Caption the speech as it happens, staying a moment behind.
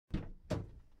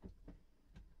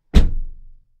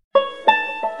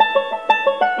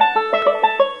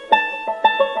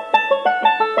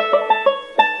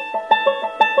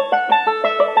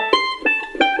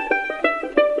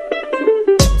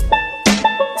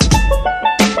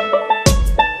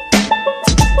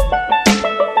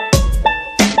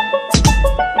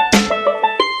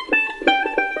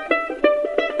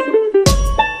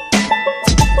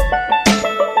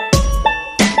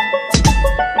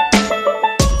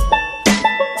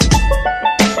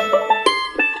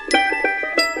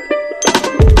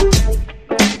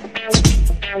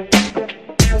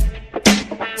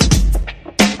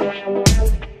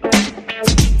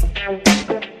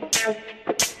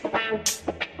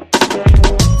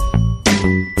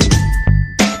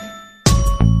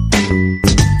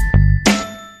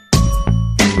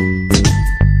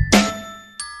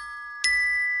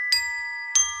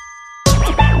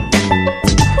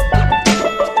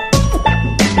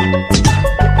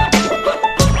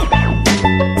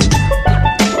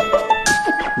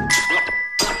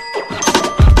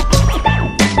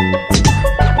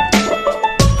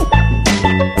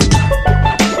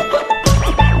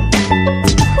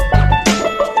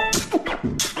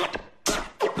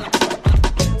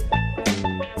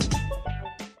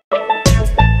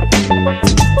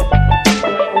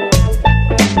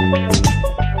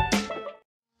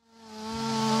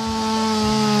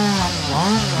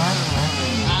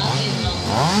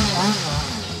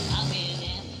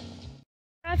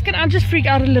I just freak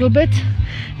out a little bit.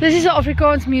 This is an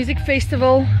Afrikaans music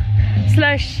festival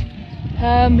slash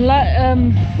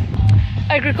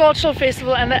agricultural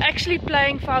festival, and they're actually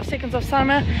playing 5 Seconds of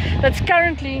Summer. That's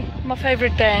currently my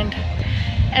favorite band,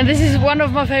 and this is one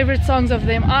of my favorite songs of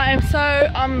them. I am so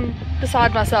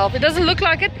beside myself. It doesn't look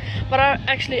like it, but I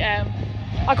actually am.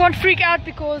 I can't freak out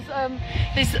because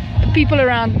there's people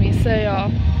around me, so yeah.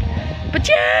 But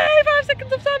yay, 5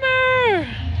 Seconds of Summer!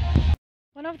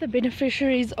 One of the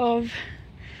beneficiaries of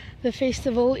the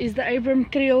festival is the Abram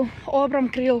Kriel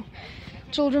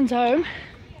Children's Home,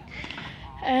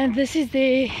 and this is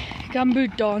their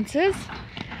gumboot dancers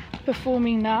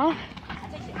performing now.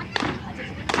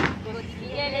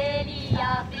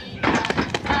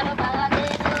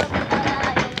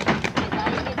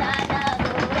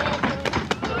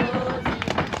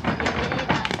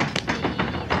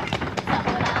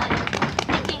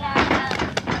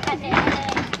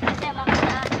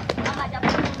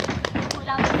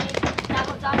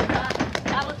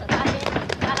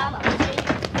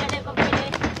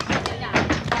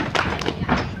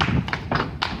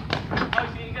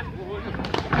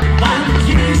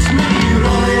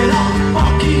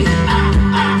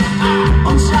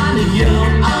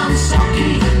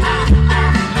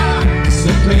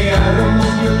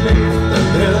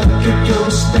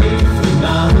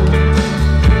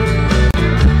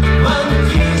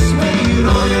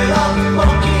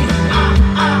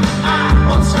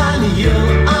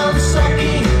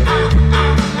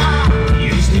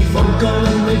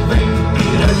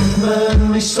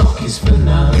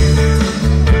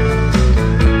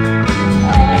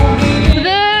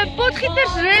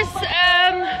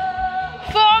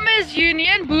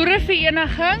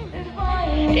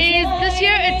 Is this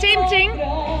year attempting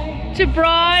to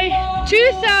braai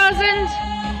 2,000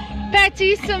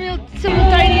 patties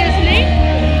simultaneously.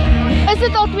 Is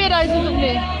dit al 2000 of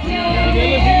nie? Hulle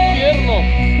vier nog.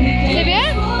 Sê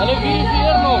weer? Hulle vier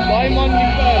nog. Baie man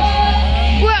die first.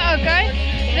 Well, okay.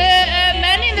 The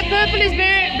man in the purple is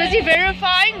very busy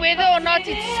verifying whether or not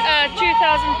it's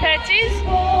 2,000 patties.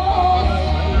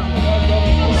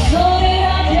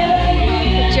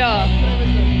 But yeah.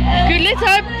 Good, let's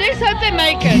hope they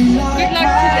make it. Good luck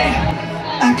to them.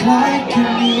 Act like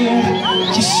you're near,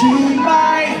 you shoot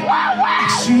my, you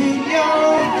shoot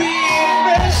your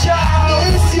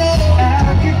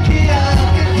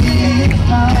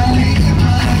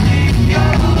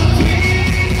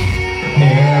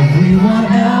everyone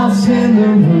else in the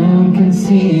room can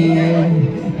see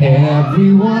it,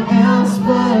 everyone else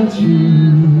but you.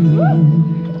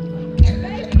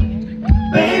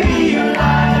 Baby, you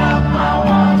light up my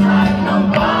walls like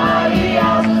nobody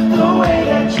else. The way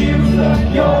that you flip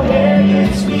your hair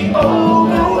gets me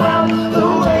overwhelmed. The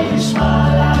way you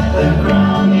smile at the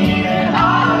ground, it ain't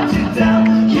hard to tell.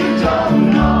 You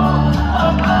don't know,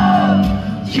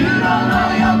 you don't know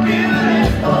you're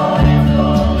beautiful. If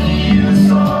only you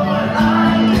saw what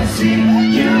I can see,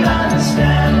 you'd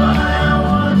understand why I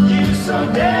want you so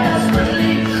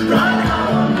desperately. Right now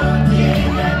I'm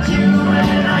looking at you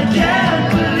and I can't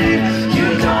believe you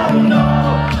don't know,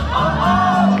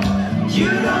 you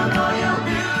don't know you're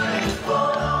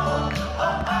beautiful,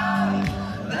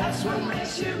 that's what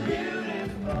makes you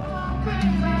beautiful.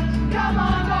 Come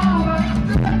on over,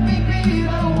 let me be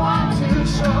the one to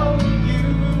show you.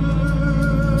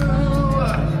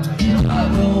 I'm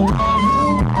the one who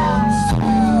wants to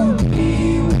be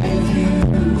with you.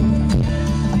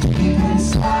 Deep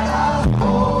inside I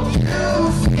hold you,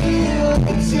 feel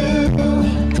it too.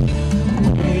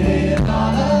 Waiting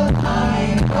on a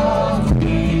line of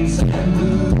greens and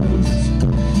blues,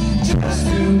 just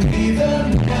to be the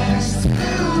next to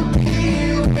be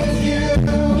with you.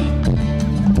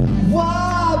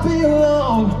 Why be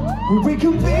alone when we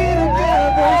can be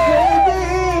together, baby?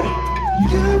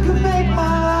 You can make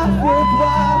my life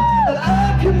worthwhile, and I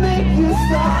can make you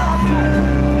stop to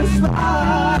smile.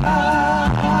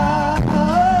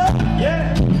 Yeah.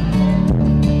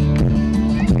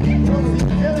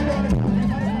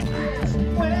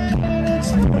 When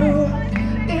it's blue,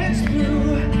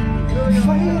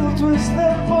 fate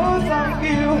twisted both of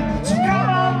you. So come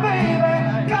on, baby,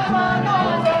 come on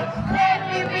over. Let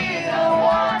me be the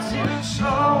one to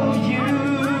show you.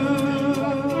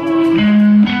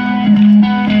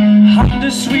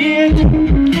 Handen zweert,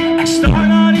 ik sta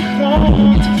naar die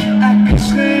grond. Ik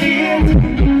is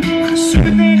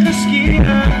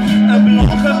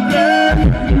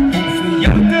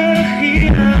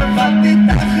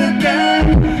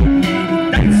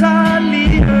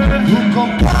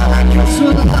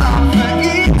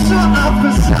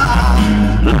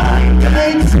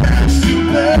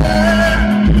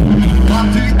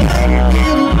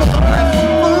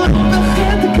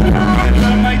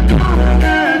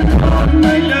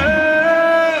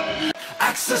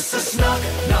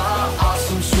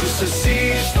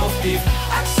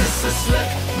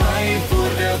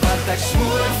want ek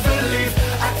smoor verlief.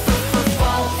 Ek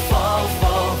val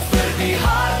vir die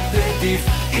harte dief.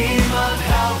 Iemand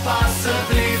help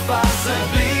asseblief,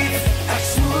 asseblief. Ek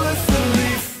smoor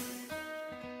verlief.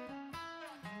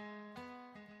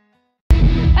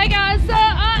 Hey guys, so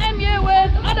I am here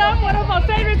with Adam, one of my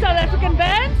favorite South African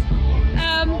bands.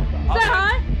 Say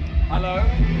hi. Hallo.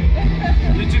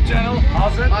 YouTube channel,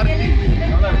 how's it? Hallo.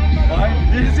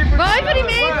 Bye vir die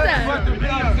mense.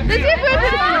 Dis nie voor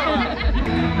vir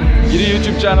Hierdie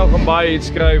YouTube channel gaan baie iets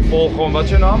skryf, volg hom. Wat is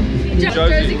jou naam?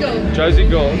 Josie Girl. Josie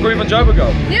Girl. Kom jy van Joburg?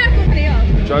 Ja, ek kom van hier.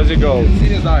 Josie Girl.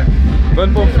 Sien is daai.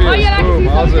 Windpompfees. Oh ja, ek Boom,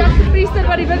 sien how's soms it? Jacques die priester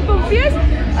by die Windpompfees.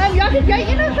 Ja, het jy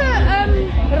enige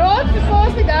raad vir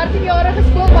vaas die 13-jarige My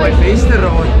skoolmeisies? beste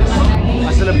raad is,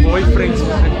 as hulle boyfriends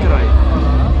begin kry,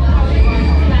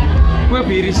 koop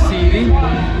hierdie serie,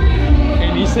 en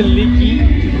hier's 'n liedjie,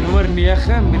 nommer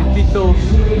 9, met die titel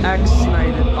Ek sny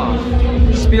dit af.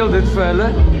 Speel dit vir hulle,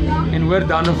 en hoor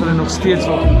dan of hulle nog steeds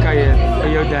wil kom kuier by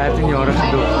jou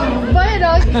 13-jarige dogter. Baie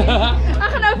dankie. Ek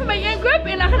gaan nou vir my een koop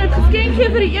en ek gaan dit geskenk gee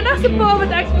vir die enigste pa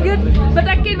wat ek ken wat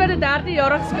 'n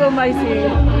 13-jarige skoolmeisie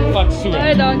het. Wat so.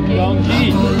 Baie dankie.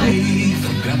 Dankie. Lief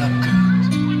en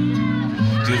binnekant,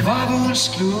 deur waar ons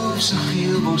kloof se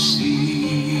geel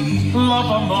bossie.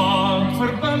 Lappa maak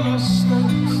vir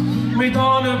billestik met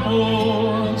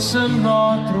hanebots en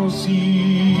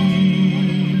natrosie.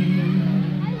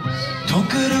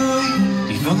 Donkerrooi,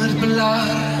 die wingerd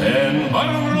belaar. En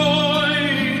warm rooi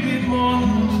die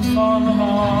mond van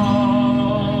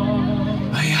haar.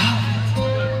 My hart,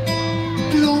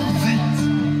 blomwit,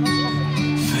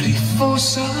 vir die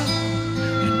vosse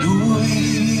en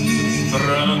nooit.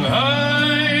 Bring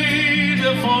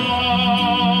heide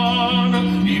van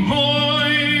die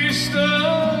mooiste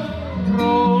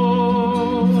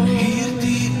rooi. Hier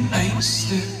die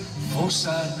einste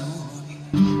vosse nooit.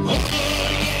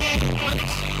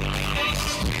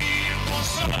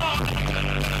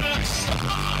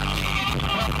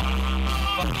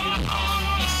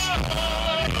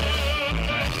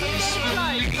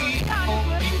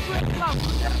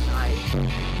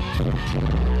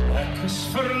 Ek is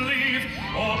verlief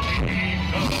op die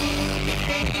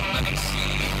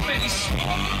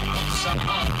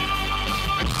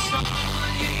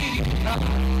dag.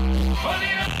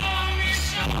 Wanneer lang is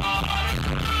haar.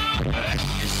 Ek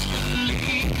is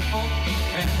verlief op die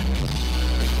pen.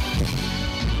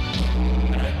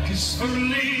 Ek is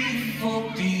verlief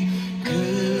op die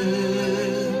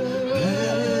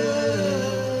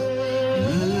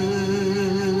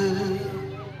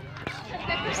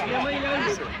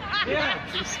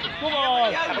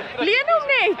Leen hom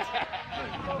net.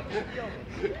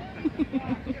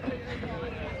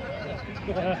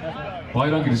 Baie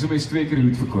dankie, dis om my 2 keer die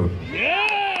hoed verkoop.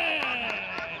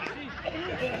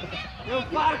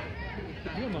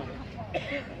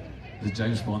 Dis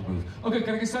James Bond move. Okay,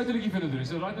 kan ek 'n stoutertjie vir hulle doen?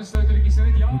 So right 'n stoutertjie, sê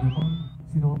net ja.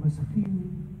 Sy naam is Giel.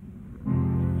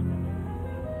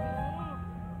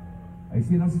 Hy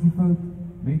sê as ek die fout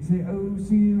met sy ou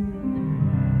siel.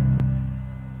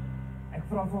 Ek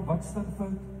vra van wat staan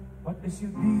fout? Wat is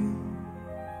jou deal?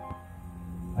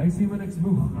 Hy sê man ek's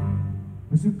moeg.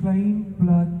 Met so klein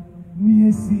plat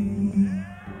neusie.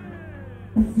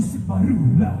 Dis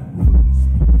Barula. Barula.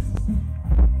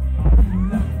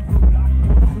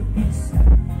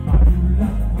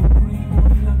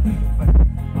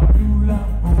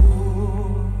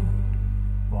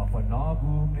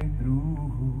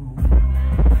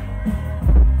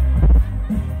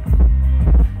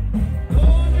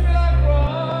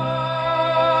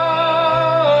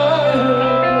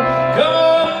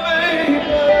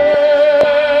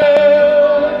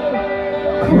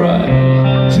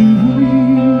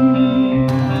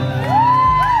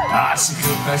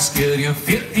 Skill you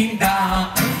 14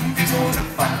 dagen die woorden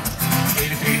van.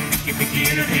 Hele drie,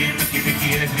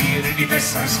 die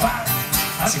best zijn zwaar.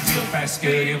 Als ik veel bij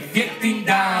skill you 14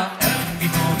 dagen die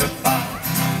woorden van.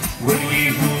 When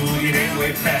we hold you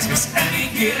railway pass, cause any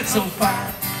kid so far.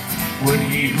 When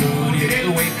we hold you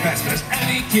railway pass, cause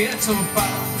any kid so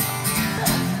far.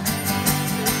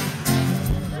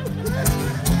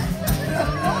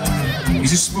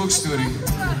 Is een spookstory.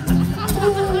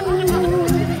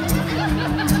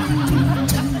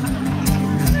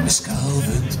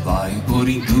 Skalvend by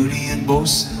Boring Goody en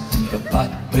Bos, een pad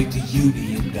buiten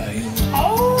Union Dale.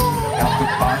 Elke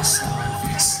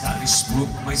paasavond staan die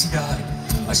spookmeisie daar,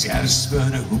 as jy ergens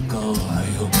binne hoek al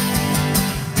huil.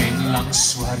 En lang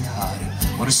swart hare,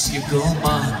 maar een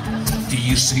sekelman,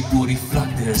 dier sy oor die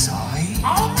vlakte is haai.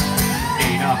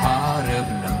 En haar hare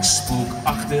blink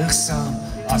spookachtig saam,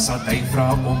 as haar tyd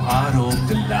vraag om haar op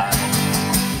te laai.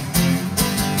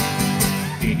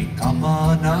 En die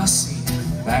kamanasie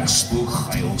Bergspook,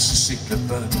 hy ons se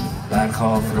klippe, berg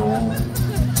afrol.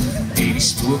 En die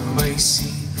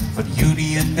spookmeisie van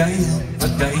Union Dale,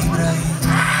 wat duin ry.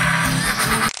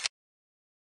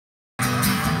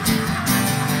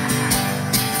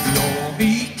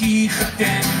 Lobiekie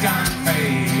gedenk aan my,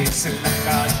 het sy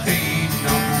liggaat duin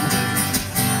na boek.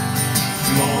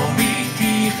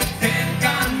 Lobiekie gedenk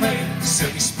aan my, sy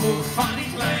die spook van die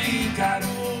klein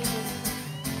Karoo.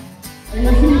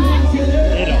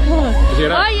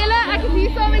 Hoi julle, ek is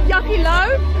hier saam met Jackie Lou.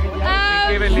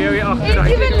 Ek het Leo hier agter. Ek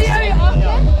het Leo hier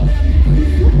agter.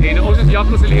 En ons is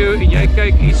Jakkels en Leo en jy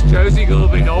kyk hier's Josie Girl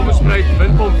by die Namensprys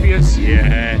Windpompfees. Ja.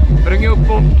 Bring jou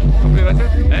kom. Kom jy wat sê?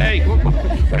 Hey, kom.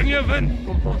 Bring jou wind.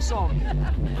 Kom saam.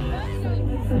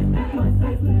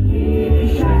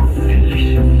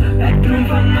 Ek droom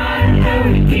van my nou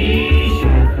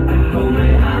t-shirt. Ek hou my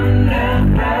hande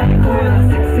weg voor as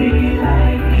ek sien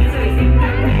like.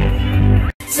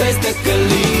 Sy's the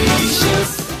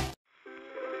delicious.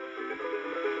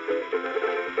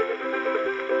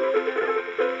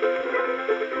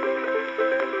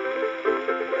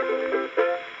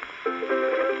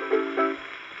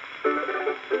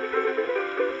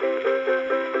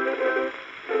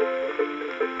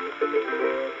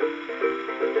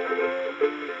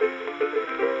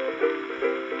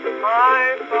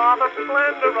 I saw the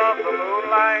splendor of the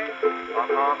moonlight on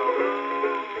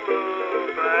Honolulu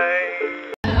Bay.